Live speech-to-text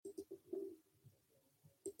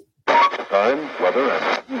time, weather,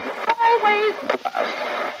 and always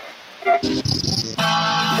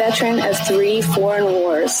Veteran of 3 foreign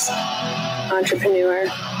wars, entrepreneur,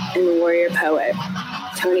 and warrior poet,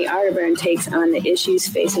 Tony Arterburn takes on the issues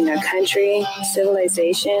facing our country,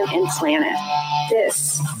 civilization, and planet.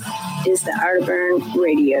 This is the Arterburn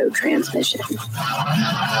radio transmission.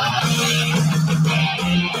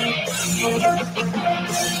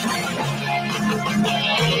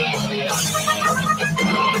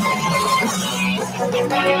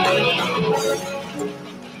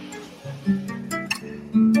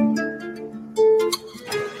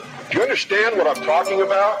 Do you understand what I'm talking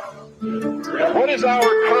about? What is our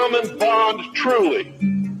common bond truly?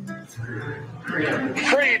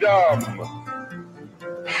 Freedom.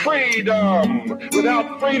 Freedom.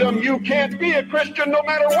 Without freedom, you can't be a Christian no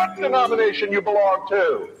matter what denomination you belong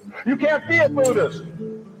to. You can't be a Buddhist.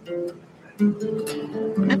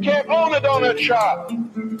 You can't own a donut shop.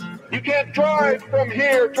 You can't drive from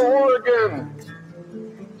here to Oregon.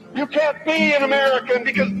 You can't be an American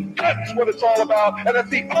because that's what it's all about, and that's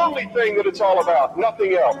the only thing that it's all about.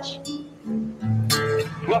 Nothing else.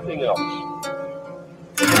 Nothing else.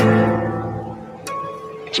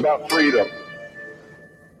 It's about freedom.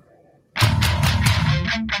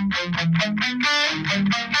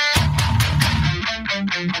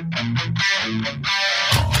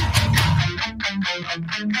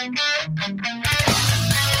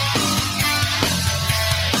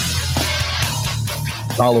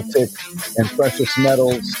 Politics and precious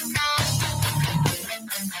metals,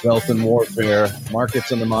 wealth and warfare,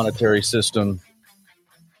 markets and the monetary system,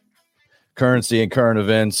 currency and current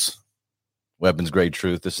events, weapons, grade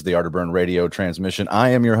truth. This is the Arterburn radio transmission. I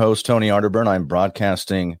am your host, Tony Arterburn. I'm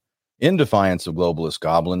broadcasting in defiance of globalist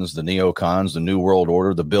goblins, the neocons, the New World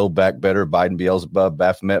Order, the Build Back Better, Biden, Beelzebub,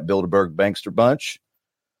 Baphomet, Bilderberg, Bankster bunch.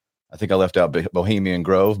 I think I left out Bohemian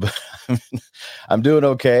Grove, but I'm doing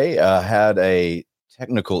okay. Had a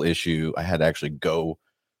technical issue. I had to actually go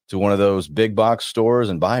to one of those big box stores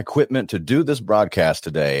and buy equipment to do this broadcast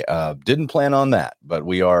today. Didn't plan on that, but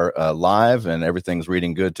we are live and everything's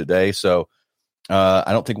reading good today. So I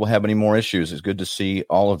don't think we'll have any more issues. It's good to see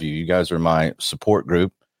all of you. You guys are my support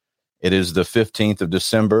group. It is the 15th of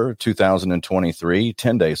December, 2023,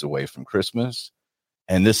 10 days away from Christmas.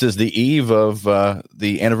 And this is the eve of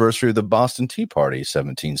the anniversary of the Boston Tea Party,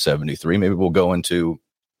 1773. Maybe we'll go into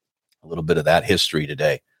a little bit of that history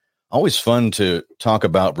today. Always fun to talk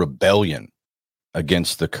about rebellion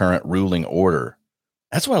against the current ruling order.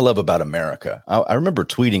 That's what I love about America. I remember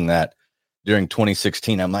tweeting that during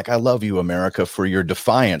 2016. I'm like, I love you, America, for your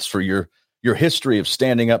defiance, for your history of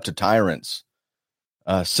standing up to tyrants.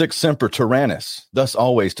 Sic semper tyrannis, thus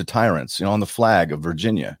always to tyrants, on the flag of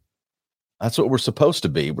Virginia. That's what we're supposed to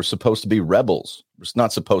be. We're supposed to be rebels. We're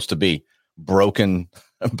not supposed to be broken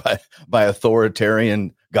by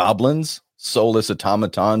authoritarian goblins, soulless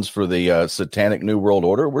automatons for the satanic New World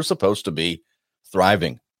Order. We're supposed to be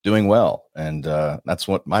thriving, doing well. And that's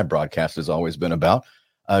what my broadcast has always been about.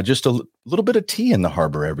 Just a little bit of tea in the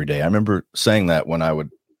harbor every day. I remember saying that when I would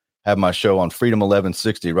have my show on Freedom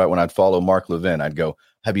 1160, right when I'd follow Mark Levin, I'd go,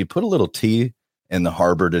 have you put a little tea in the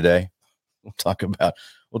harbor today? We'll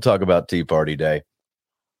talk about Tea Party Day.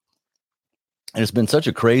 And it's been such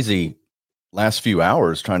a crazy last few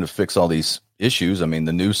hours trying to fix all these issues. I mean,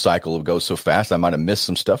 the news cycle goes so fast. I might have missed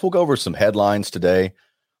some stuff. We'll go over some headlines today.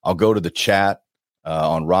 I'll go to the chat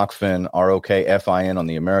on Rockfin, ROKFIN on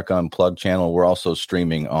the America Unplugged channel. We're also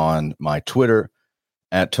streaming on my Twitter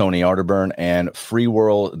at Tony Arterburn and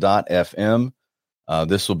freeworld.fm.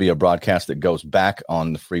 This will be a broadcast that goes back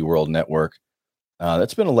on the Free World Network.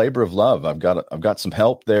 That's been a labor of love. I've got some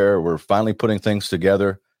help there. We're finally putting things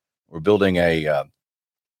together. We're building a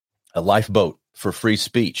lifeboat for free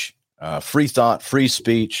speech, free thought, free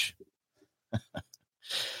speech,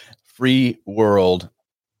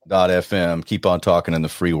 freeworld.fm. Keep on talking in the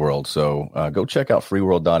free world. So go check out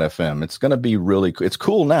freeworld.fm. It's going to be it's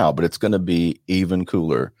cool now, but it's going to be even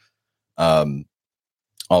cooler.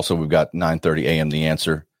 Also, we've got 9:30 a.m. The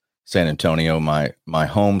Answer, San Antonio, my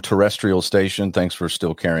home terrestrial station. Thanks for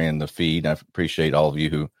still carrying the feed. I appreciate all of you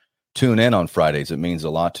who tune in on Fridays. It means a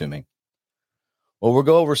lot to me. Well, we'll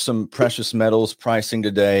go over some precious metals pricing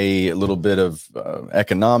today, a little bit of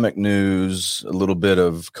economic news, a little bit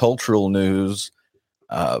of cultural news.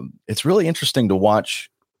 It's really interesting to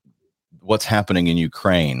watch what's happening in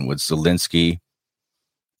Ukraine with Zelensky.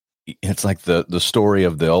 It's like the story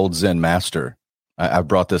of the old Zen master. I've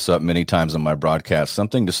brought this up many times on my broadcast.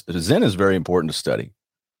 Zen is very important to study.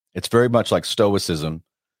 It's very much like Stoicism.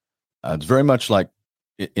 It's very much like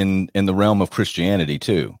in the realm of Christianity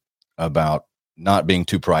too, about not being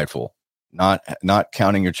too prideful, not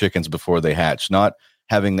counting your chickens before they hatch, not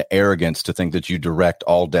having the arrogance to think that you direct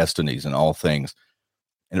all destinies and all things.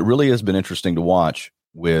 And it really has been interesting to watch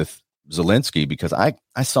with Zelensky, because I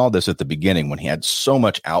saw this at the beginning when he had so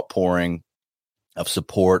much outpouring of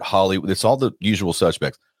support. Hollywood, it's all the usual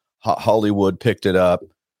suspects. Hollywood picked it up.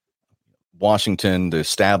 Washington, the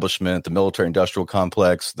establishment, the military industrial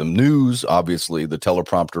complex, the news, obviously, the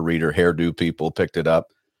teleprompter reader, hairdo people picked it up.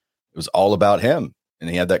 It was all about him. And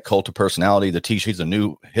he had that cult of personality. The T-shirt, he's the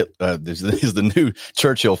new he's the new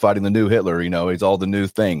Churchill fighting the new Hitler. He's all the new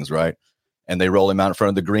things, right? And they roll him out in front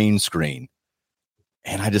of the green screen.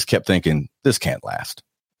 And I just kept thinking, this can't last.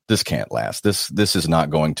 This can't last. This is not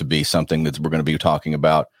going to be something that we're going to be talking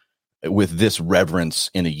about with this reverence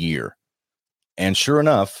in a year. And sure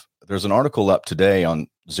enough, there's an article up today on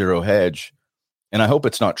Zero Hedge, and I hope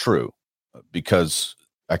it's not true, because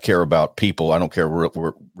I care about people. I don't care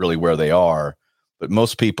really where they are, but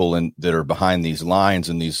most people that are behind these lines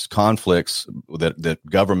and these conflicts that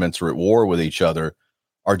governments are at war with each other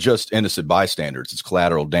are just innocent bystanders. It's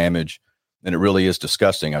collateral damage, and it really is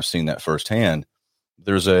disgusting. I've seen that firsthand.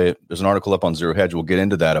 There's an article up on Zero Hedge. We'll get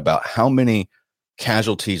into that, about how many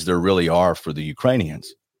casualties there really are for the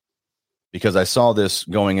Ukrainians. Because I saw this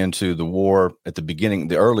going into the war at the beginning,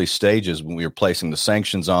 the early stages when we were placing the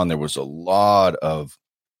sanctions on, there was a lot of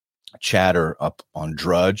chatter up on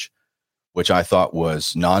Drudge, which I thought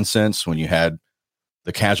was nonsense. When you had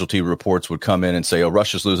the casualty reports would come in and say, oh,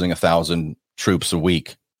 Russia's losing 1,000 troops a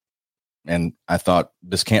week. And I thought,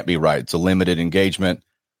 this can't be right. It's a limited engagement.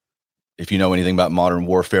 If you know anything about modern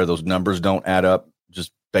warfare, those numbers don't add up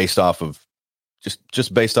just based off of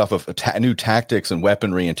new tactics and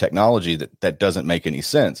weaponry and technology. That doesn't make any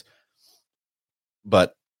sense.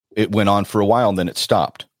 But it went on for a while and then it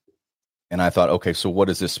stopped. And I thought, okay, so what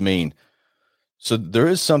does this mean? So there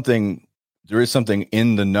is something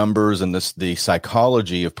in the numbers and the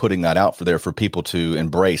psychology of putting that out for people to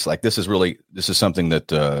embrace. Like, this is something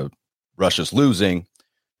that Russia's losing.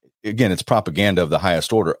 Again, it's propaganda of the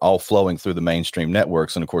highest order, all flowing through the mainstream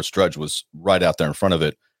networks. And of course, Drudge was right out there in front of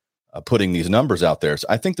it, putting these numbers out there. So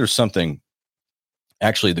I think there's something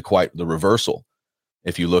actually the reversal,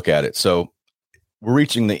 if you look at it. So we're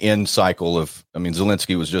reaching the end cycle of,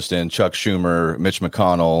 Zelensky was just in, Chuck Schumer, Mitch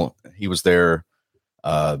McConnell, he was there,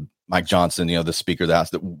 Mike Johnson, the Speaker of the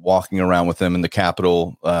House, that walking around with him in the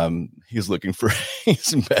Capitol. He's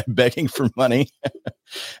begging for money,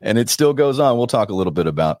 and it still goes on. We'll talk a little bit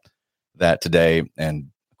about that today.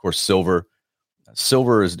 And of course, silver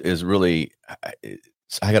is really,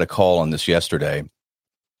 I got a call on this yesterday.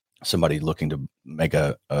 Somebody looking to make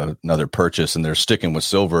another purchase, and they're sticking with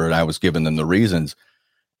silver. And I was giving them the reasons.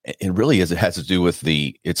 It really is. It has to do with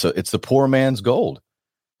it's the poor man's gold,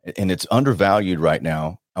 and it's undervalued right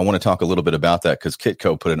now. I want to talk a little bit about that because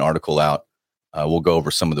Kitco put an article out. We'll go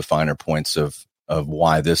over some of the finer points of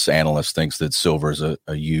why this analyst thinks that silver is a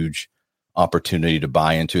huge opportunity to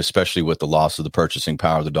buy into, especially with the loss of the purchasing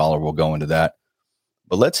power of the dollar. We'll go into that.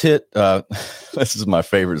 But let's hit, this is my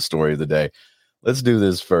favorite story of the day. Let's do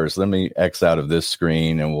this first. Let me X out of this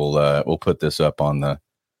screen, and we'll put this up on the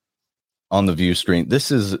view screen.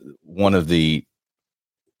 This is one of the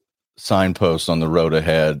signposts on the road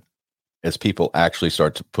ahead as people actually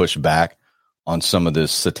start to push back on some of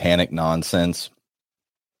this satanic nonsense.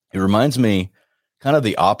 It reminds me kind of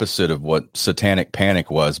the opposite of what satanic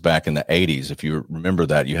panic was back in the 80s. If you remember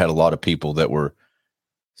that, you had a lot of people that were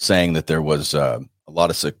saying that there was a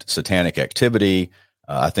lot of satanic activity.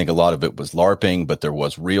 I think a lot of it was LARPing, but there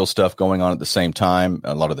was real stuff going on at the same time.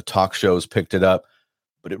 A lot of the talk shows picked it up,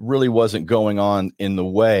 but it really wasn't going on in the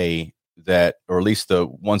way that, or at least the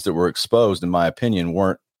ones that were exposed, in my opinion,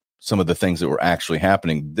 weren't some of the things that were actually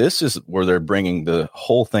happening. This is where they're bringing the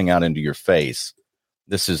whole thing out into your face.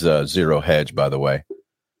 This is Zero Hedge, by the way.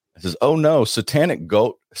 It says, oh no, satanic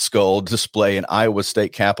goat skull display in Iowa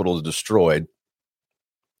State Capitol is destroyed.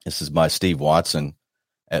 This is by Steve Watson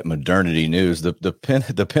at Modernity News.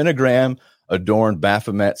 The pentagram adorned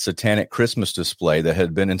Baphomet satanic Christmas display that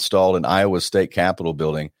had been installed in Iowa State Capitol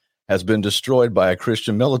building has been destroyed by a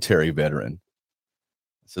Christian military veteran.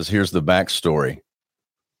 It says, here's the backstory.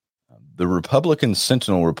 The Republican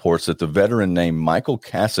Sentinel reports that the veteran named Michael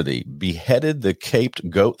Cassidy beheaded the caped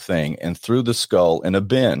goat thing and threw the skull in a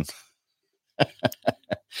bin.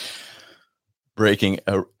 Breaking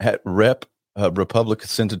Republican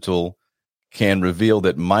Sentinel can reveal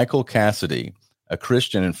that Michael Cassidy, a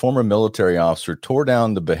Christian and former military officer, tore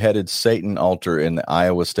down the beheaded Satan altar in the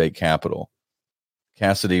Iowa State Capitol.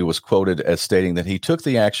 Cassidy was quoted as stating that he took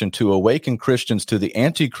the action to awaken Christians to the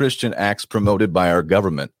anti-Christian acts promoted by our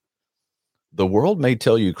government. The world may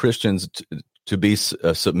tell you Christians to be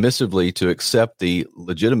submissively to accept the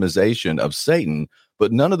legitimization of Satan,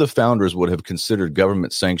 but none of the founders would have considered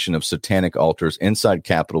government sanction of satanic altars inside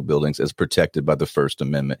Capitol buildings as protected by the First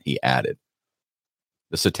Amendment, he added.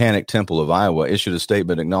 The Satanic Temple of Iowa issued a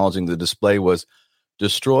statement acknowledging the display was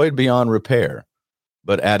destroyed beyond repair,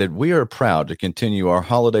 but added, "We are proud to continue our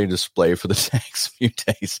holiday display for the next few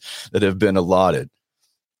days that have been allotted."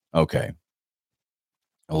 Okay.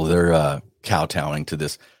 Well, they're kowtowing to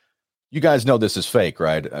this. You guys know this is fake,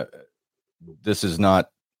 right? This is not.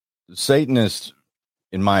 Satanists,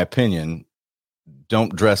 in my opinion,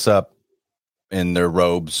 don't dress up in their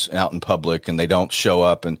robes out in public, and they don't show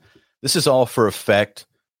up. And this is all for effect,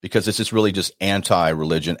 because this is really just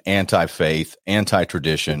anti-religion, anti-faith,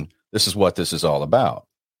 anti-tradition. This is what this is all about.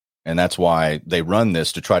 And that's why they run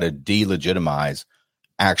this, to try to delegitimize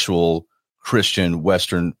actual Christian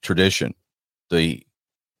Western tradition. The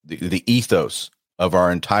ethos of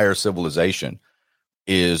our entire civilization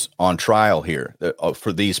is on trial here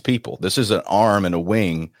for these people. This is an arm and a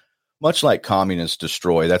wing, much like communists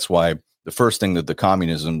destroy. That's why the first thing that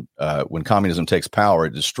when communism takes power,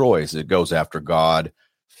 it destroys. It goes after God,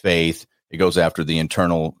 faith. It goes after the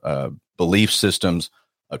internal belief systems,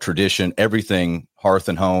 tradition, everything, hearth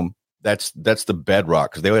and home. That's the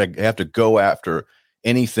bedrock, because they would have to go after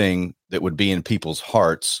anything that would be in people's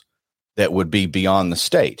hearts that would be beyond the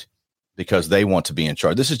state, because they want to be in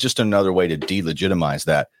charge. This is just another way to delegitimize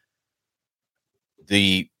that.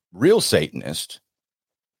 The real Satanist,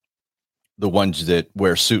 the ones that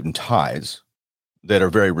wear suit and ties, that are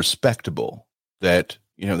very respectable, that,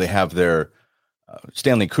 they have their,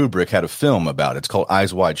 Stanley Kubrick had a film about it. It's called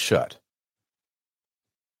Eyes Wide Shut.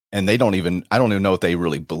 And I don't even know if they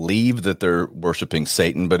really believe that they're worshiping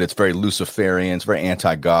Satan, but it's very Luciferian. It's very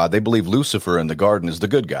anti-God. They believe Lucifer in the garden is the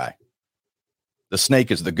good guy. The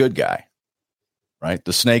snake is the good guy, right?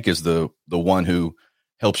 The snake is the one who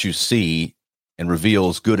helps you see and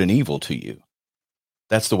reveals good and evil to you.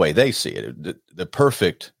 That's the way they see it. The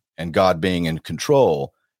perfect and God being in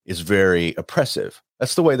control is very oppressive.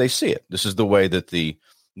 That's the way they see it. This is the way that the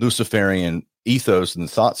Luciferian ethos and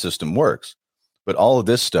the thought system works. But all of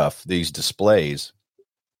this stuff, these displays,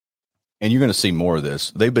 and you're going to see more of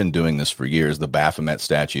this. They've been doing this for years. The Baphomet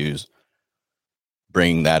statues,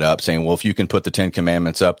 bringing that up, saying, well, if you can put the 10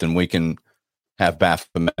 Commandments up, then we can have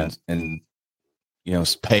Baphomet and,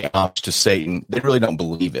 pay homage to Satan. They really don't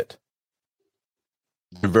believe it.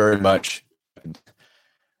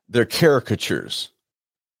 They're caricatures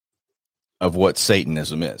of what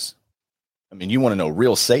Satanism is. I mean, you want to know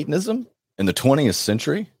real Satanism in the 20th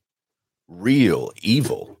century? Real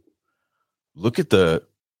evil. Look at the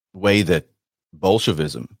way that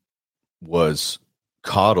Bolshevism was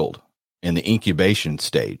coddled in the incubation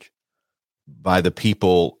stage by the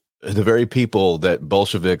very people that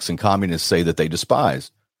Bolsheviks and communists say that they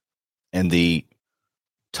despise, and the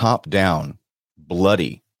top-down,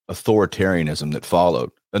 bloody authoritarianism that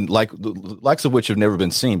followed, and likes of which have never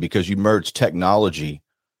been seen, because you merge technology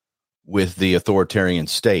with the authoritarian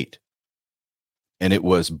state. And it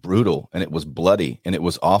was brutal, and it was bloody, and it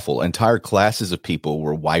was awful. Entire classes of people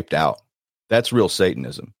were wiped out. That's real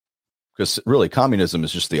Satanism, because really communism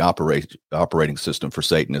is just the operating system for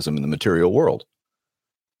Satanism in the material world.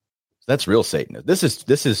 That's real Satanism. This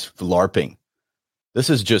is LARPing.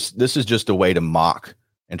 This is just a way to mock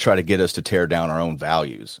and try to get us to tear down our own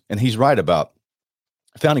values. And he's right about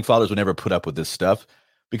founding fathers would never put up with this stuff,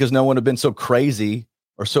 because no one would have been so crazy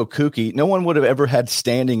or so kooky. No one would have ever had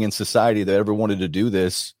standing in society that ever wanted to do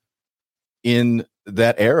this in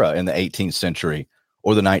that era, in the 18th century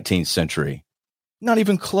or the 19th century. Not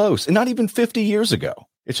even close, and not even 50 years ago.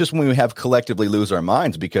 It's just when we have collectively lose our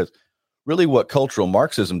minds, because really what cultural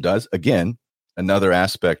Marxism does, again, another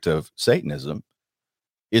aspect of Satanism,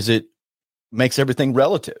 is it makes everything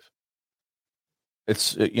relative.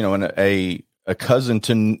 It's, a cousin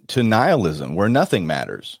to nihilism, where nothing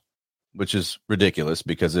matters. Which is ridiculous,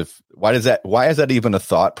 because why is that even a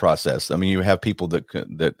thought process? I mean, you have people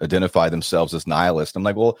that identify themselves as nihilist. I'm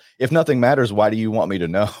like, well, if nothing matters, why do you want me to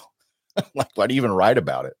know? Like, why do you even write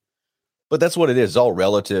about it? But that's what it is. It's all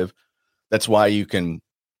relative. That's why you can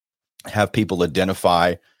have people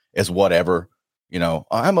identify as whatever,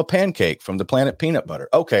 I'm a pancake from the planet peanut butter.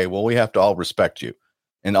 Okay, well, we have to all respect you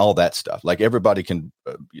and all that stuff. Like, everybody can,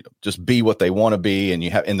 just be what they want to be. And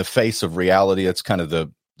you have, in the face of reality, that's kind of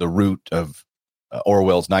the root of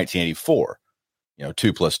Orwell's 1984,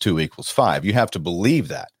 2 + 2 = 5. You have to believe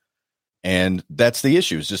that. And that's the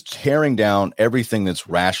issue, is just tearing down everything that's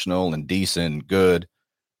rational and decent and good.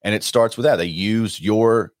 And it starts with that. They use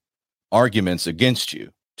your arguments against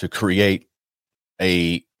you to create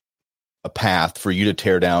a path for you to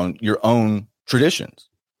tear down your own traditions.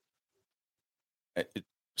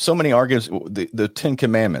 So many arguments, the 10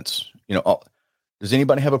 Commandments, does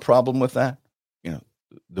anybody have a problem with that?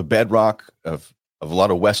 The bedrock of a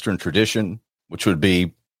lot of Western tradition, which would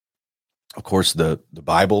be, of course, the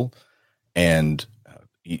Bible and,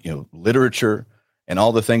 literature and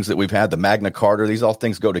all the things that we've had, the Magna Carta, these all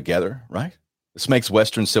things go together, right? This makes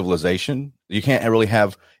Western civilization. You can't really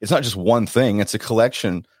have, it's not just one thing. It's a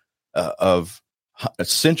collection of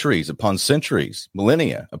centuries upon centuries,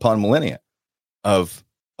 millennia upon millennia of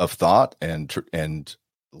thought and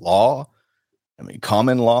law. I mean,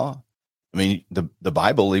 common law. I mean, the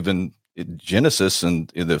Bible, even in Genesis and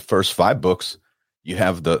in the first 5 books, you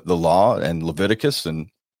have the law and Leviticus, and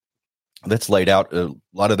that's laid out. A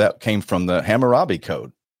lot of that came from the Hammurabi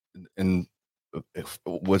Code, and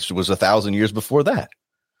which was 1,000 years before that.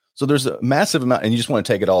 So there's a massive amount, and you just want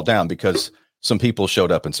to take it all down because some people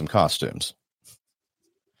showed up in some costumes.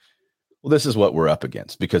 Well, this is what we're up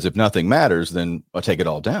against, because if nothing matters, then I'll take it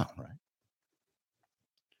all down, right?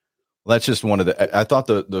 Well, that's just one of I thought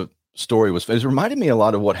the story it reminded me a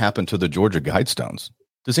lot of what happened to the Georgia Guidestones.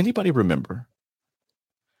 Does anybody remember?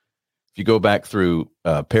 If you go back through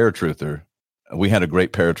Paratruther, we had a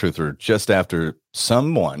great Paratruther just after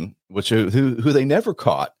someone, who they never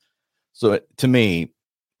caught. So to me,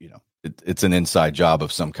 it's an inside job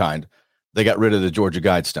of some kind. They got rid of the Georgia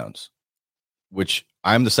Guidestones, which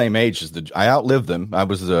I'm the same age as I outlived them. I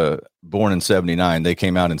was born in 79. They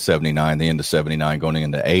came out in 79, the end of 79, going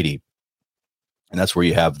into 80. And that's where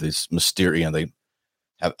you have this mysterious, they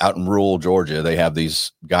have out in rural Georgia, they have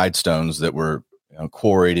these Guidestones that were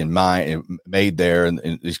quarried and made there,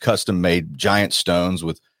 and these custom made giant stones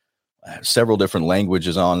with several different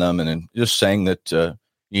languages on them. And just saying that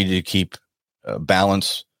you need to keep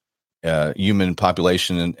balance, human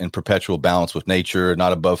population in perpetual balance with nature,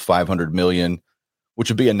 not above 500 million, which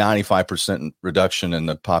would be a 95% reduction in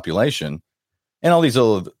the population, and all these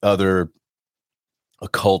other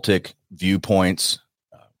occultic viewpoints.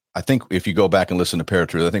 I think if you go back and listen to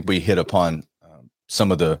Paratruth, I think we hit upon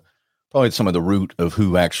some of the root of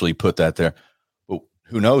who actually put that there. But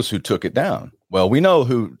who knows who took it down? Well, we know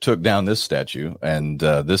who took down this statue and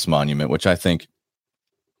this monument, which I think,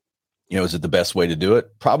 is it the best way to do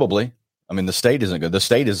it? Probably. I mean, the state isn't good. The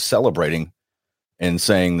state is celebrating and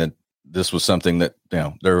saying that this was something that,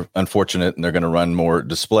 they're unfortunate and they're going to run more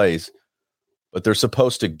displays, but they're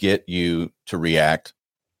supposed to get you to react.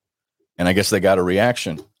 And I guess they got a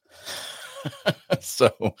reaction.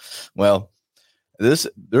 So, well,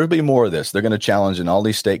 there'll be more of this. They're going to challenge in all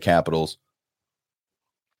these state capitals.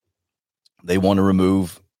 They want to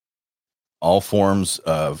remove all forms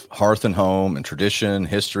of hearth and home and tradition,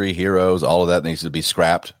 history, heroes. All of that needs to be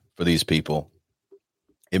scrapped for these people.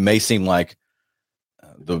 It may seem like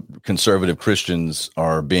the conservative Christians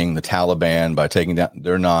are being the Taliban by taking down.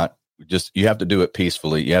 They're not. You have to do it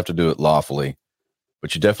peacefully. You have to do it lawfully.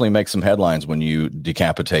 But you definitely make some headlines when you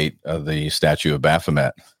decapitate the statue of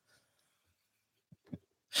Baphomet.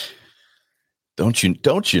 Don't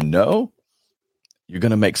you know? You're going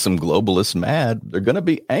to make some globalists mad. They're going to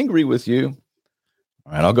be angry with you.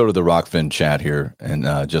 All right, I'll go to the Rockfin chat here in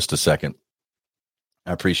just a second.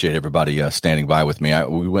 I appreciate everybody standing by with me.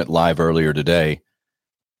 We went live earlier today,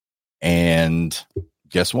 and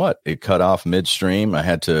guess what? It cut off midstream. I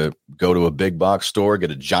had to go to a big box store,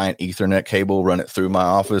 get a giant Ethernet cable, run it through my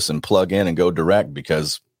office, and plug in and go direct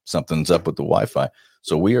because something's up with the Wi-Fi.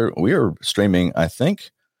 So we are streaming, I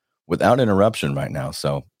think, without interruption right now.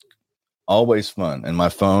 So always fun, and my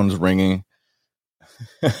phone's ringing.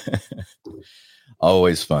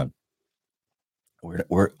 Always fun.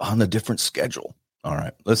 We're on a different schedule. All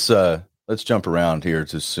right, let's jump around here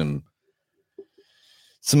to some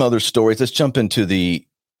other stories. Let's jump into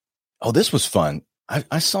this was fun.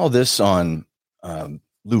 I saw this on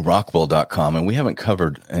LouRockwell.com, and we haven't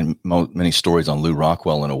covered many stories on Lou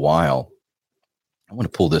Rockwell in a while. I want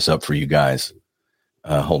to pull this up for you guys.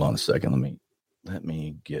 Hold on a second. Let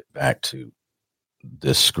me get back to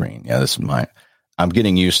this screen. Yeah, this is I'm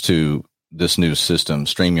getting used to this new system.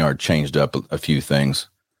 StreamYard changed up a few things.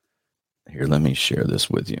 Here, let me share this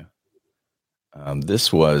with you.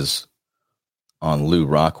 This was on Lou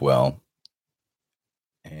Rockwell,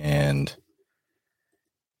 and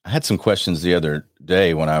I had some questions the other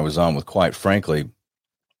day when I was on with Quite Frankly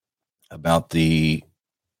about the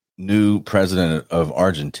new president of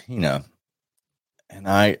Argentina, and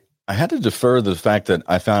I had to defer the fact that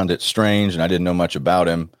I found it strange and I didn't know much about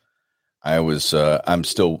him. I was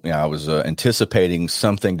anticipating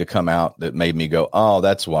something to come out that made me go, oh,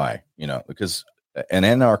 that's why, because an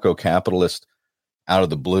anarcho-capitalist out of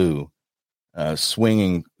the blue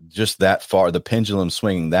swinging just that far, the pendulum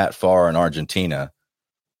swinging that far in Argentina,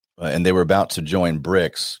 and they were about to join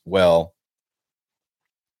BRICS. Well,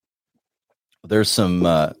 there's some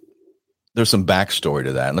backstory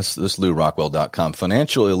to that. And this LouRockwell.com.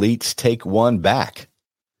 Financial elites take one back.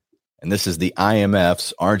 And this is the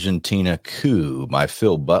IMF's Argentina coup by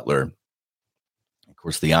Phil Butler. Of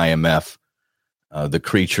course, the IMF, the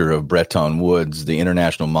creature of Bretton Woods, the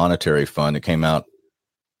International Monetary Fund, that came out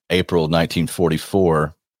April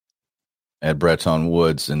 1944 at Bretton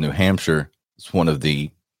Woods in New Hampshire. It's one of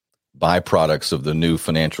the byproducts of the new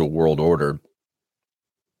financial world order.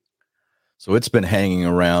 So it's been hanging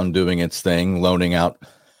around doing its thing, loaning out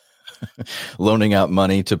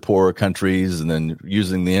money to poorer countries and then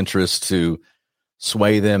using the interest to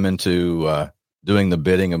sway them into doing the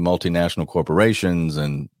bidding of multinational corporations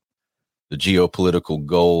and the geopolitical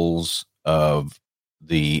goals of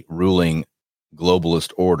the ruling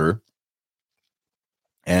globalist order.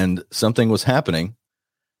 And something was happening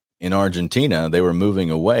in Argentina. They were moving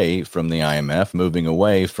away from the IMF, moving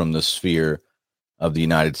away from the sphere of the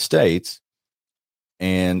United States,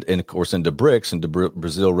 and of course into BRICS, into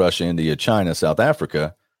Brazil, Russia, India, China, South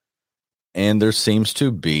Africa. And there seems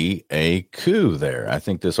to be a coup there. I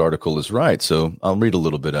think this article is right, so I'll read a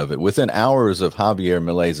little bit of it. Within hours of Javier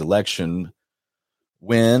Milei's election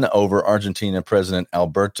win over Argentina President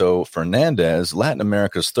Alberto Fernandez, Latin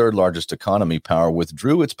America's third largest economy power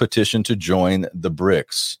withdrew its petition to join the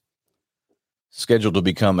BRICS. Scheduled to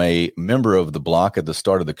become a member of the bloc at the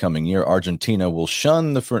start of the coming year, Argentina will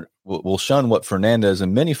shun what Fernandez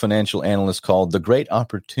and many financial analysts called the great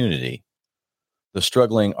opportunity. The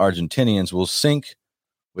struggling Argentinians will sink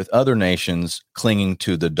with other nations clinging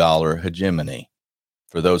to the dollar hegemony.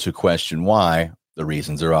 For those who question why, the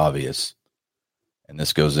reasons are obvious. And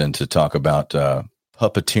this goes in to talk about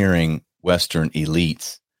puppeteering Western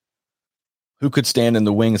elites. Who could stand in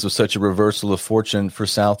the wings of such a reversal of fortune for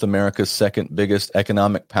South America's second biggest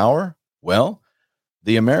economic power? Well,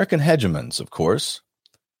 the American hegemons, of course.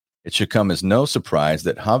 It should come as no surprise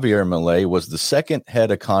that Javier Milei was the second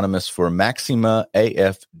head economist for Maxima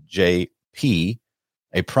AFJP,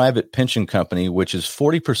 a private pension company which is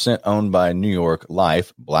 40% owned by New York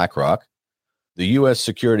Life, BlackRock. The U.S.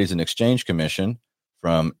 Securities and Exchange Commission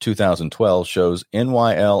from 2012 shows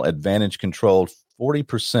NYL Advantage controlled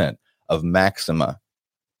 40% of Maxima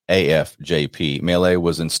AFJP. Milei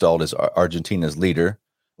was installed as Argentina's leader,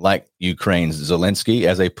 like Ukraine's Zelensky,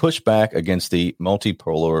 as a pushback against the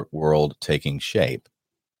multipolar world taking shape.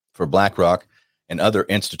 For BlackRock and other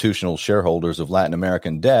institutional shareholders of Latin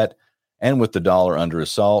American debt, and with the dollar under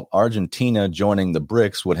assault, Argentina joining the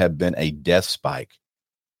BRICS would have been a death spike.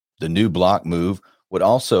 The new bloc move would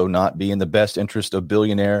also not be in the best interest of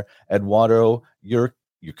billionaire Eduardo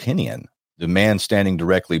Urquinaon, the man standing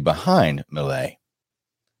directly behind Milei.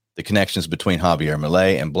 The connections between Javier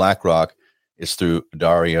Milei and BlackRock is through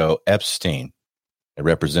Dario Epstein, a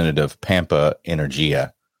representative of Pampa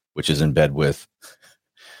Energia, which is in bed with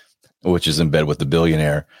the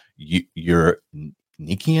billionaire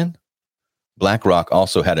Urquinaon. BlackRock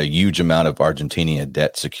also had a huge amount of Argentinian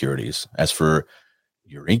debt securities. As for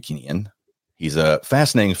Urquinaon, he's a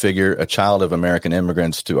fascinating figure, a child of American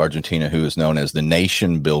immigrants to Argentina who is known as the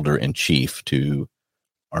nation builder in chief to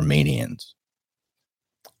Armenians.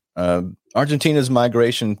 Argentina's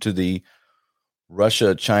migration to the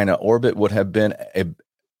Russia-China orbit would have been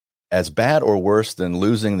as bad or worse than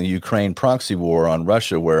losing the Ukraine proxy war on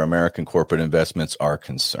Russia, where American corporate investments are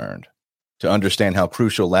concerned. To understand how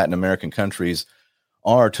crucial Latin American countries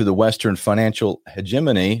are to the Western financial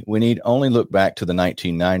hegemony, we need only look back to the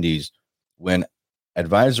 1990s when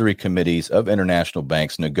advisory committees of international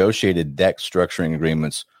banks negotiated debt structuring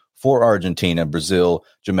agreements for Argentina, Brazil,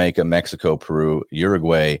 Jamaica, Mexico, Peru,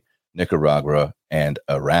 Uruguay, Nicaragua, and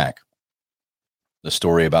Iraq. The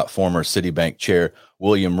story about former Citibank chair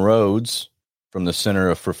William Rhodes from the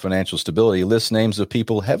Center for Financial Stability lists names of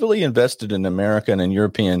people heavily invested in American and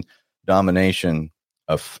European domination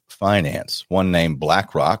of finance. One named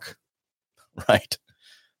BlackRock, right?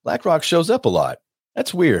 BlackRock shows up a lot.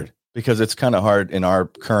 That's weird because it's kind of hard in our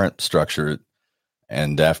current structure.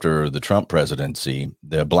 And after the Trump presidency,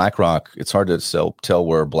 the BlackRock, it's hard to tell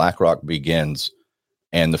where BlackRock begins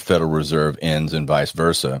and the Federal Reserve ends and vice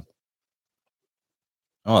versa.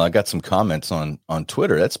 Oh, I got some comments on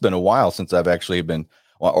Twitter. That's been a while since I've actually been,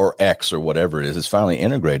 or X or whatever it is. It's finally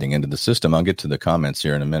integrating into the system. I'll get to the comments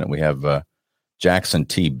here in a minute. We have Jackson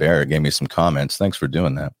T. Barrett gave me some comments. Thanks for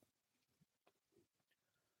doing that.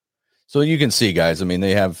 So you can see, guys, I mean,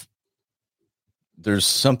 there's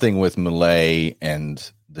something with Milei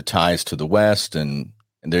and the ties to the West. And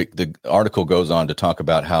the article goes on to talk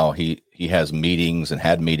about how he he has meetings and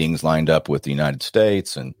had meetings lined up with the United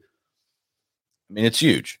States. And I mean, it's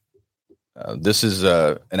huge. This is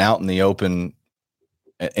an out in the open.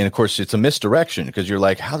 And of course, it's a misdirection because you're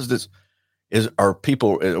like, how does this are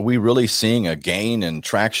we really seeing a gain in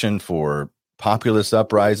traction for populist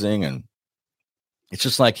uprising? And it's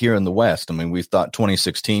just like here in the West. I mean, we thought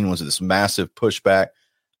 2016 was this massive pushback.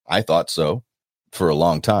 I thought so for a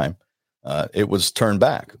long time. It was turned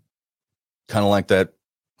back, kind of like that,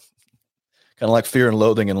 kind of like Fear and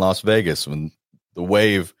Loathing in Las Vegas when the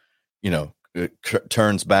wave, it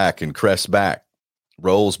turns back and crests back,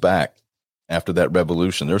 rolls back after that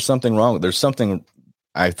revolution. There's something wrong. There's something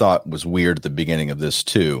I thought was weird at the beginning of this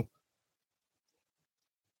too.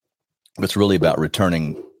 It's really about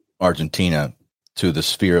returning Argentina to the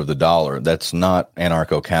sphere of the dollar. That's not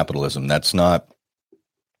anarcho-capitalism. That's not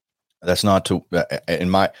that's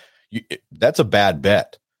a bad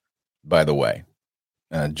bet, by the way.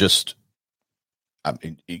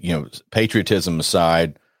 Patriotism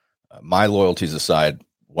aside, my loyalties aside,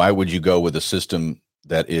 why would you go with a system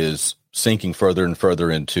that is sinking further and further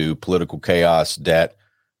into political chaos, debt,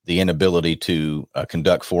 the inability to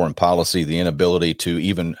conduct foreign policy, the inability to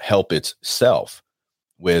even help itself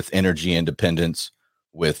with energy independence,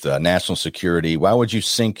 with national security? Why would you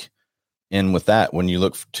sink in with that when you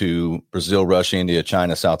look to Brazil, Russia, India,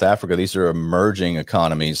 China, South Africa? These are emerging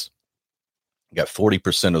economies. You got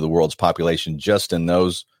 40% of the world's population just in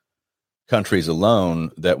those countries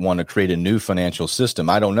alone that want to create a new financial system.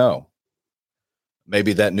 I don't know.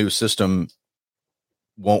 Maybe that new system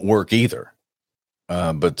won't work either.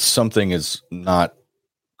 But something is not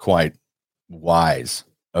quite wise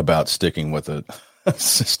about sticking with a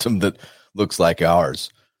system that looks like ours.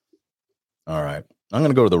 All right. I'm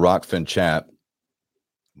going to go to the Rockfin chat.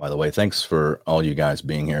 By the way, thanks for all you guys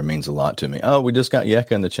being here. It means a lot to me. Oh, we just got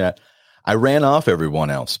Yeka in the chat. I ran off everyone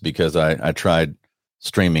else because I tried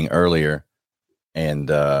streaming earlier. And,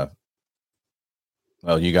 well,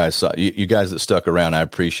 you guys saw, you guys that stuck around, I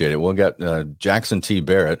appreciate it. We'll get Jackson T.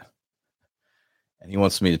 Barrett. And he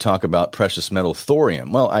wants me to talk about precious metal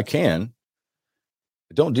thorium. Well, I can.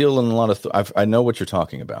 I don't deal in a lot of. I know what you're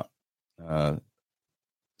talking about.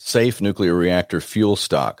 Safe nuclear reactor fuel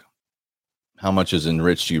stock. How much is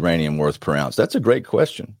enriched uranium worth per ounce? That's a great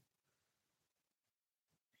question.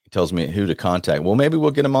 He tells me who to contact. Well, maybe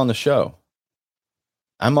we'll get him on the show.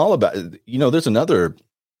 I'm all about. There's another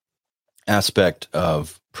aspect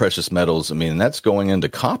of precious metals. I mean, that's going into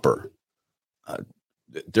copper.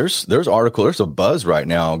 There's a buzz right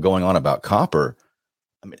now going on about copper.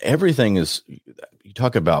 I mean, everything is, you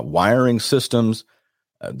talk about wiring systems,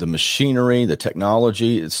 the machinery, the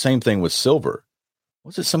technology. It's the same thing with silver.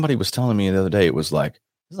 What's it? Somebody was telling me the other day, it was like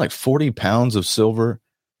 40 pounds of silver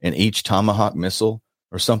in each Tomahawk missile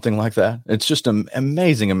or something like that. It's just an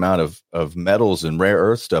amazing amount of metals and rare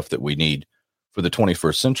earth stuff that we need for the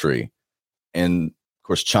 21st century. And of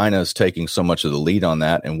course, China is taking so much of the lead on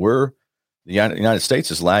that. And the United States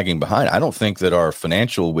is lagging behind. I don't think that our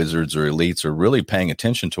financial wizards or elites are really paying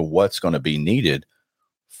attention to what's going to be needed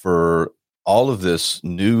for all of this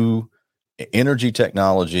new energy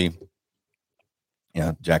technology.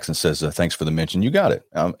 Yeah, Jackson says, thanks for the mention. You got it.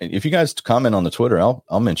 If you guys comment on the Twitter,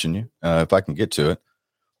 I'll mention you if I can get to it.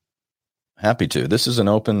 Happy to. This is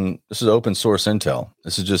open source intel.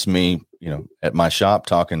 This is just me, at my shop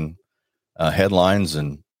talking headlines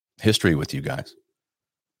and history with you guys.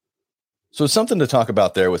 So it's something to talk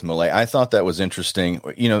about there with Malay. I thought that was interesting.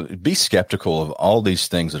 Be skeptical of all these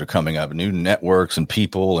things that are coming up, new networks and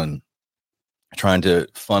people and trying to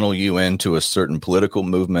funnel you into a certain political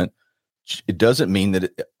movement. It doesn't mean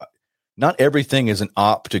that not everything is an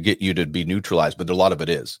op to get you to be neutralized, but a lot of it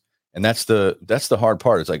is. And that's the hard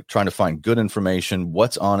part. It's like trying to find good information,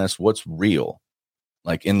 what's honest, what's real,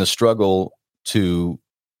 like in the struggle to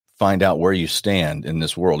find out where you stand in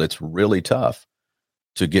this world. It's really tough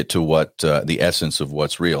to get to what the essence of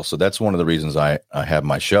what's real. So that's one of the reasons I have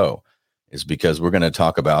my show, is because we're going to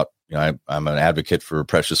talk about, I'm an advocate for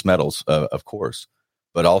precious metals, of course,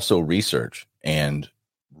 but also research and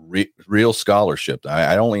real scholarship.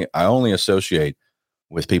 I only associate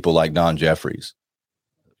with people like Don Jeffries,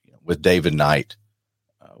 with David Knight,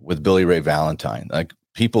 with Billy Ray Valentine, like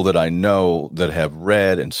people that I know that have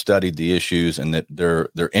read and studied the issues and that their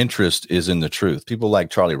interest is in the truth. People like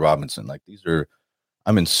Charlie Robinson, like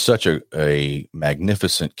I'm in such a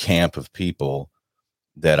magnificent camp of people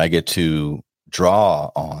that I get to draw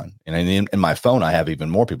on. And in my phone, I have even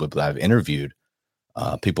more people that I've interviewed,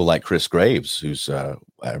 people like Chris Graves, who's a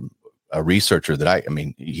researcher that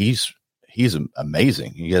he's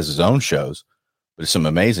amazing. He has his own shows, but it's some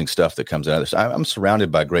amazing stuff that comes out of this. I'm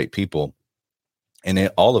surrounded by great people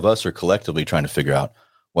And all of us are collectively trying to figure out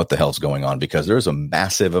what the hell's going on, because there's a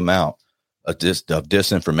massive amount of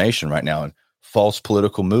disinformation right now, and false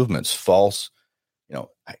political movements, false,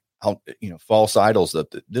 false idols.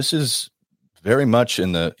 That this is very much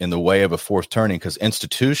in the way of a fourth turning, because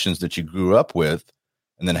institutions that you grew up with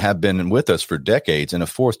and then have been with us for decades, in a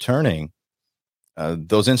fourth turning,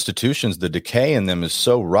 those institutions, the decay in them is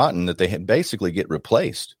so rotten that they basically get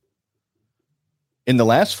replaced. In the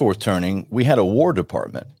last fourth turning, we had a War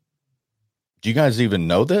Department. Do you guys even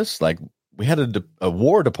know this? Like, we had a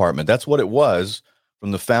War Department. That's what it was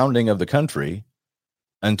from the founding of the country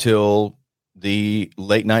until the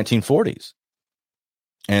late 1940s.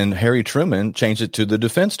 And Harry Truman changed it to the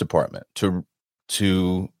Defense Department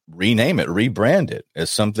to rename it, rebrand it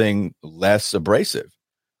as something less abrasive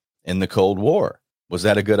in the Cold War. Was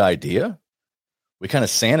that a good idea? We kind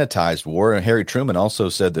of sanitized war. And Harry Truman also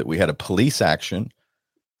said that we had a police action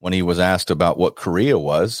when he was asked about what Korea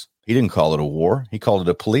was. He didn't call it a war. He called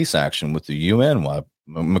it a police action with the UN while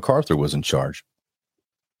MacArthur was in charge.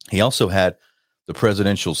 He also had the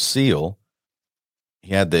presidential seal.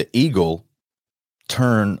 He had the eagle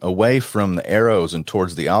turn away from the arrows and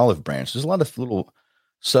towards the olive branch. There's a lot of little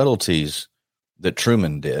subtleties that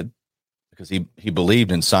Truman did, because he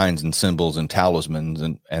believed in signs and symbols and talismans,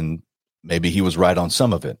 and maybe he was right on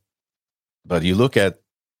some of it. But you look at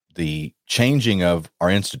the changing of our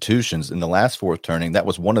institutions in the last fourth turning, that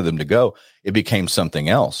was one of them to go. It became something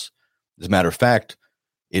else. As a matter of fact,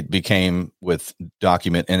 it became, with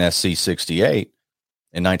document NSC 68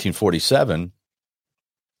 in 1947,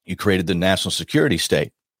 you created the national security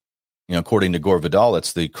state. According to Gore Vidal,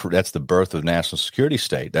 that's the birth of national security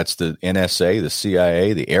state. That's the NSA, the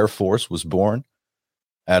CIA, the Air Force was born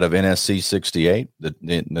out of NSC 68, the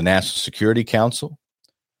National Security Council.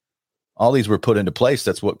 All these were put into place.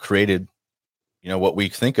 That's what created, what we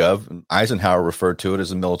think of. Eisenhower referred to it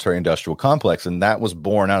as a military-industrial complex, and that was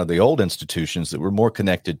born out of the old institutions that were more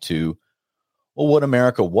connected to, what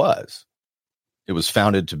America was. It was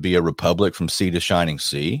founded to be a republic from sea to shining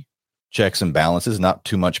sea. Checks and balances, not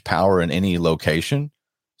too much power in any location.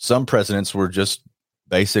 Some presidents were just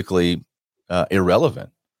basically irrelevant.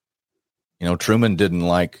 Truman didn't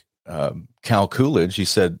like Cal Coolidge. He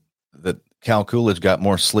said that Cal Coolidge got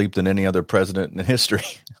more sleep than any other president in history,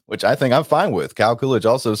 which I think I'm fine with. Cal Coolidge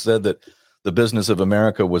also said that the business of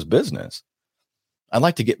America was business. I'd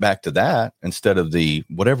like to get back to that instead of the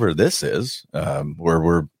whatever this is, where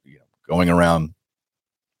we're going around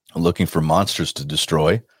looking for monsters to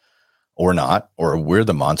destroy. Or not, or we're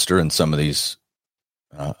the monster in some of these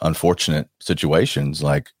unfortunate situations.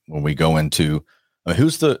 Like when we go into,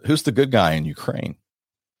 who's the good guy in Ukraine?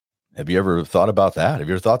 Have you ever thought about that? Have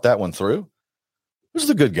you ever thought that one through? Who's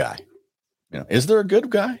the good guy? Is there a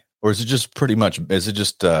good guy, or is it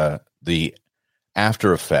just the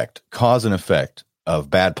after effect, cause and effect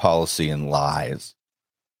of bad policy and lies?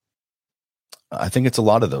 I think it's a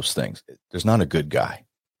lot of those things. There's not a good guy.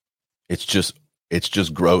 It's just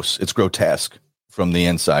gross. It's grotesque from the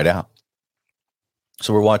inside out.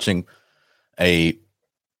 So we're watching a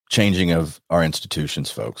changing of our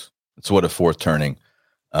institutions, folks. It's what a fourth turning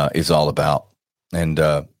is all about. And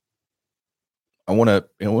I want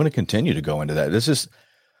to continue to go into that. This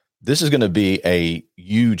is going to be a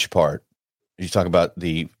huge part. You talk about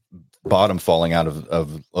the bottom falling out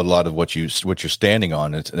of a lot of what you're standing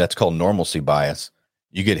on. That's called normalcy bias.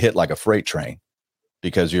 You get hit like a freight train,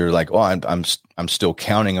 because you're like, I'm still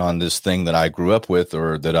counting on this thing that I grew up with,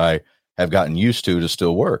 or that I have gotten used to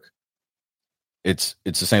still work. It's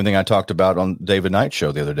the same thing I talked about on David Knight's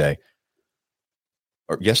show the other day,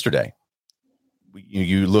 or yesterday.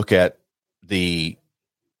 You look at the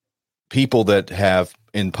people that have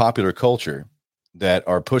in popular culture that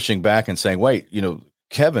are pushing back and saying, wait,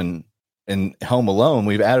 Kevin in Home Alone,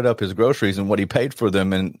 we've added up his groceries and what he paid for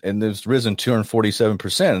them, and it's risen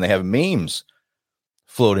 247%, and they have memes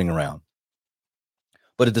floating around.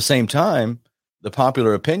 But at the same time, the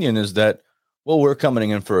popular opinion is that, we're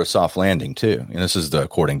coming in for a soft landing too. And this is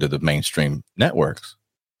according to the mainstream networks.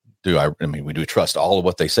 We do trust all of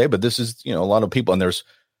what they say, but this is, a lot of people, and there's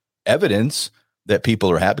evidence that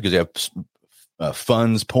people are happy because they have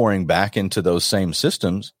funds pouring back into those same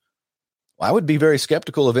systems. I would be very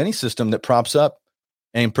skeptical of any system that props up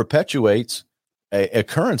and perpetuates a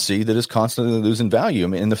currency that is constantly losing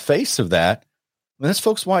value. In the face of that, that's,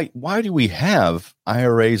 folks, why do we have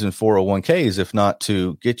IRAs and 401ks if not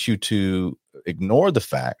to get you to ignore the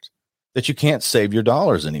fact that you can't save your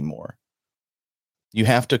dollars anymore? You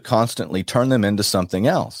have to constantly turn them into something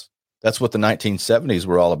else. That's what the 1970s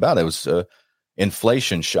were all about. It was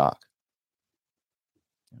inflation shock.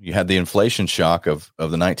 You had the inflation shock of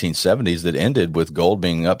the 1970s that ended with gold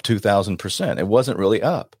being up 2,000%. It wasn't really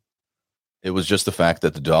up. It was just the fact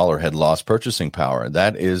that the dollar had lost purchasing power.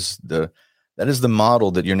 That is the model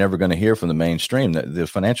that you're never going to hear from the mainstream. The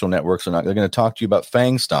financial networks they're going to talk to you about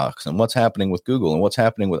FANG stocks and what's happening with Google and what's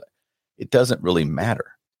happening with it. Doesn't really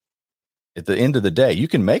matter. At the end of the day, you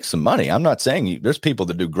can make some money. I'm not saying there's people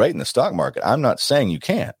that do great in the stock market. I'm not saying you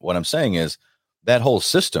can't. What I'm saying is that whole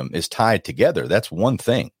system is tied together. That's one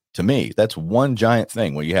thing to me. That's one giant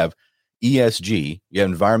thing where you have ESG, you have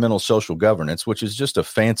environmental social governance, which is just a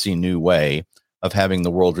fancy new way of having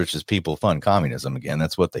the world's richest people fund communism again.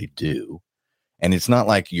 That's what they do. And it's not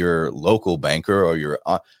like your local banker or your,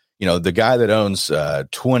 the guy that owns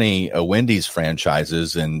 20 Wendy's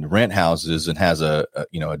franchises and rent houses and has a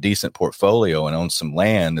decent portfolio and owns some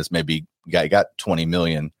land that's maybe got 20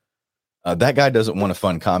 million. That guy doesn't want to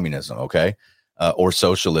fund communism, okay, or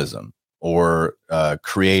socialism, or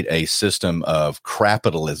create a system of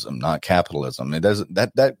crapitalism, not capitalism. It doesn't.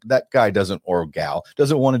 That guy doesn't, or gal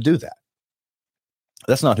doesn't want to do that.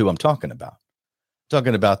 That's not who I'm talking about. I'm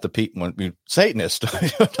talking about the people, when Satanists.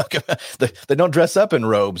 They don't dress up in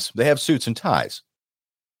robes. They have suits and ties,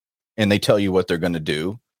 and they tell you what they're going to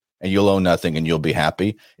do, and you'll own nothing, and you'll be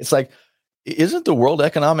happy. It's like, isn't the World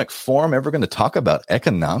Economic Forum ever going to talk about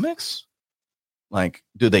economics? Like,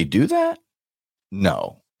 do they do that?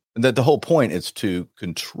 No. That the whole point is to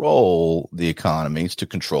control the economies, to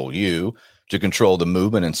control you, to control the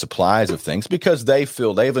movement and supplies of things, because they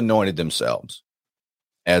feel they've anointed themselves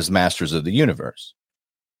as masters of the universe.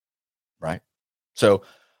 Right? So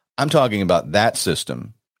I'm talking about that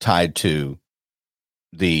system tied to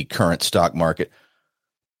the current stock market,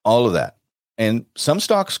 all of that. And some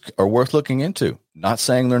stocks are worth looking into. Not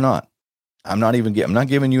saying they're not. I'm not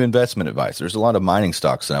giving you investment advice. There's a lot of mining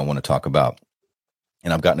stocks that I want to talk about.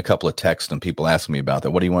 And I've gotten a couple of texts and people asking me about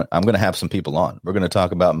that. What do you want? I'm going to have some people on. We're going to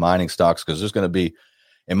talk about mining stocks because there's going to be,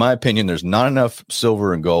 in my opinion, there's not enough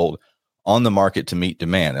silver and gold on the market to meet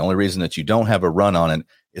demand. The only reason that you don't have a run on it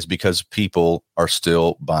is because people are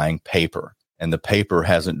still buying paper, and the paper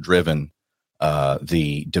hasn't driven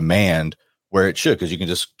the demand where it should, because you can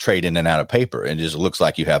just trade in and out of paper and it just looks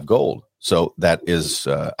like you have gold. So that is,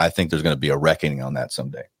 I think there's going to be a reckoning on that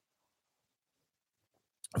someday.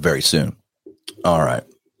 Very soon. All right.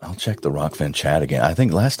 I'll check the Rockfin chat again. I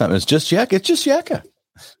think last time it was just Yeka. It's just Yeka.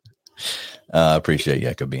 Appreciate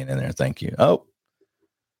Yeka being in there. Thank you. Oh,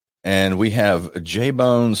 and we have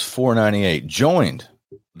JBones498 joined.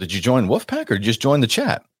 Did you join Wolfpack or just join the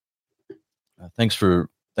chat? Thanks for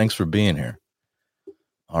being here.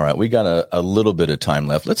 All right. We got a little bit of time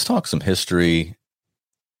left. Let's talk some history.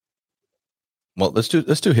 Well, let's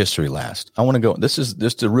do history last. I want to go. This is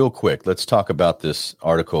just a real quick. Let's talk about this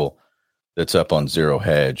article that's up on Zero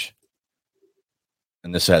Hedge.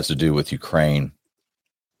 And this has to do with Ukraine.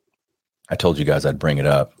 I told you guys I'd bring it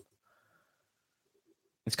up.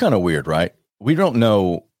 It's kind of weird, right? We don't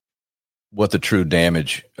know what the true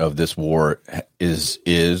damage of this war is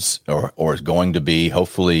or is going to be.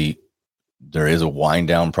 Hopefully there is a wind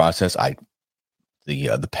down process.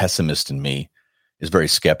 The pessimist in me is very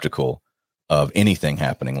skeptical of anything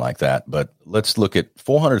happening like that. But let's look at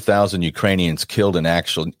 400,000 Ukrainians killed in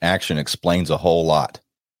action explains a whole lot.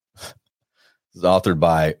 This is authored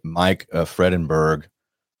by Mike Fredenberg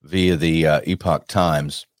via the Epoch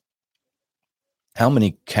Times. How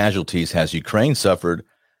many casualties has Ukraine suffered?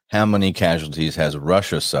 How many casualties has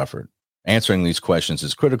Russia suffered? Answering these questions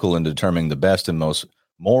is critical in determining the best and most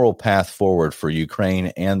moral path forward for Ukraine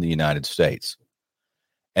and the United States.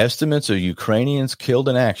 Estimates of Ukrainians killed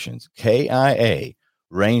in actions, KIA,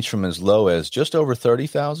 range from as low as just over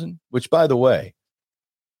 30,000, which, by the way,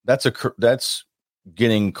 that's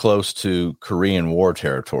getting close to Korean War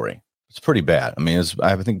territory. It's pretty bad. I mean,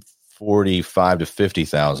 I think 45 to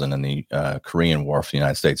 50,000 in the Korean War for the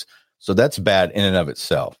United States. So that's bad in and of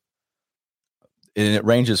itself. And it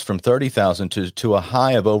ranges from 30,000 to a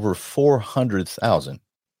high of over 400,000.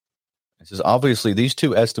 It says, obviously, these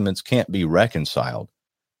two estimates can't be reconciled.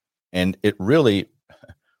 And it really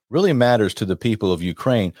matters to the people of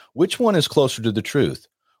Ukraine which one is closer to the truth.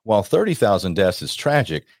 While 30,000 deaths is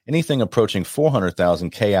tragic, anything approaching 400,000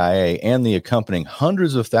 KIA and the accompanying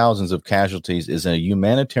hundreds of thousands of casualties is a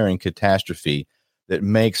humanitarian catastrophe that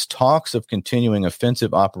makes talks of continuing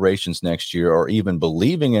offensive operations next year or even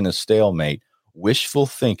believing in a stalemate wishful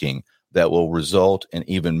thinking that will result in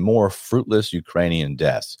even more fruitless Ukrainian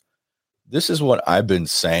deaths. This is what I've been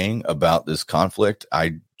saying about this conflict.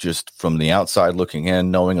 I just, from the outside looking in,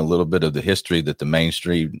 knowing a little bit of the history that the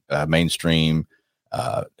mainstream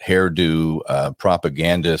hairdo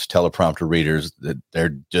propagandists, teleprompter readers, that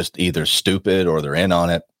they're just either stupid or they're in on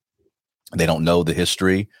it. They don't know the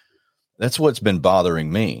history. That's what's been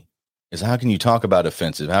bothering me, is how can you talk about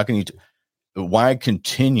offensive? How can you, why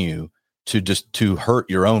continue to hurt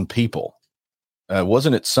your own people?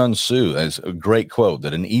 Wasn't it Sun Tzu, as a great quote,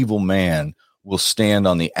 that an evil man will stand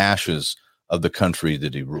on the ashes of the country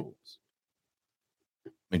that he rules? I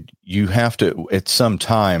mean, you have to, at some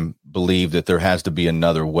time, believe that there has to be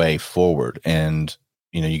another way forward. And,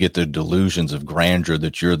 you get the delusions of grandeur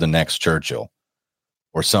that you're the next Churchill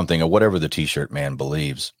or something, or whatever the T-shirt man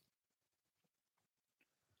believes.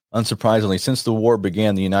 Unsurprisingly, since the war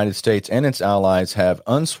began, the United States and its allies have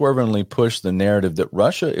unswervingly pushed the narrative that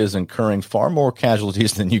Russia is incurring far more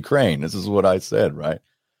casualties than Ukraine. This is what I said, right?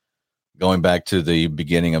 Going back to the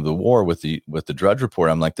beginning of the war with the Drudge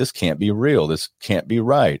Report, I'm like, this can't be real. This can't be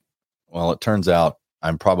right. Well, it turns out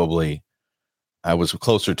I was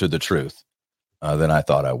closer to the truth than I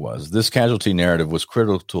thought I was. This casualty narrative was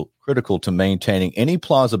critical to maintaining any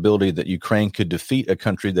plausibility that Ukraine could defeat a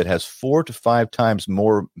country that has 4 to 5 times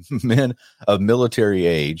more men of military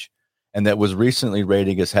age and that was recently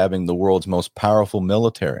rated as having the world's most powerful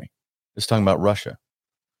military. It's talking about Russia.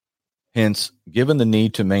 Hence, given the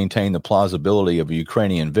need to maintain the plausibility of a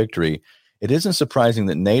Ukrainian victory, it isn't surprising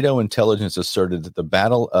that NATO intelligence asserted that the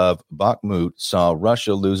Battle of Bakhmut saw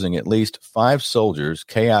Russia losing at least 5 soldiers,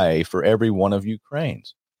 KIA, for every one of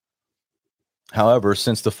Ukraine's. However,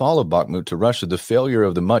 since the fall of Bakhmut to Russia, the failure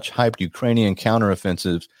of the much-hyped Ukrainian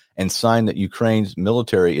counteroffensive and sign that Ukraine's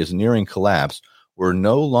military is nearing collapse, we're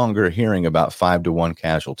no longer hearing about 5-1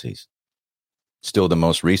 casualties. Still, the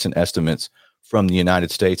most recent estimates from the United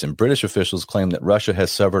States and British officials claim that Russia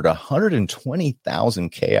has suffered 120,000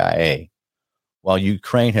 KIA, while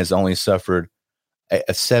Ukraine has only suffered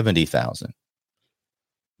 70,000,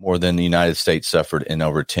 more than the United States suffered in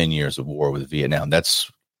over 10 years of war with Vietnam.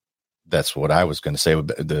 That's what I was going to say,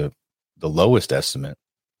 the lowest estimate.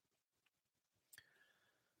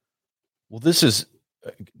 Well, this is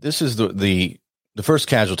the first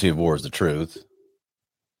casualty of war is the truth.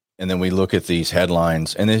 And then we look at these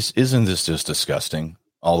headlines, and isn't this just disgusting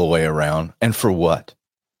all the way around? And for what?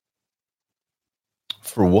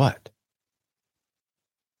 For what?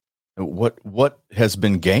 What has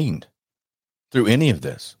been gained through any of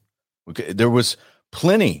this? Okay, there was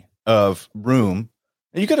plenty of room.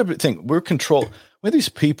 You got to think, we're controlled with these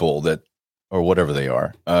people that, or whatever they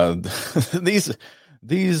are,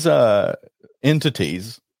 these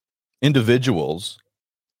entities, individuals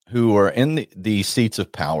who are in the seats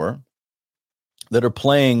of power that are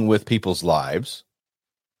playing with people's lives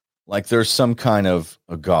like there's some kind of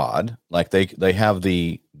a god, like they have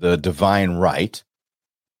the divine right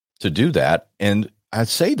to do that. And I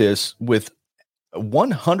say this with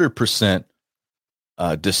 100%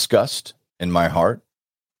 disgust in my heart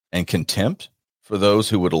and contempt for those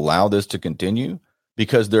who would allow this to continue,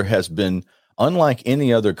 because there has been, unlike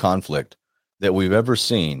any other conflict that we've ever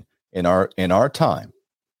seen in our time.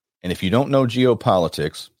 And if you don't know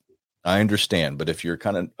geopolitics, I understand, but if you're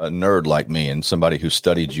kind of a nerd like me and somebody who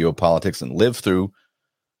studied geopolitics and lived through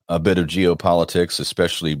a bit of geopolitics,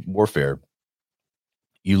 especially warfare,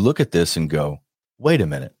 you look at this and go, wait a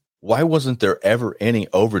minute, why wasn't there ever any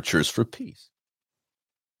overtures for peace?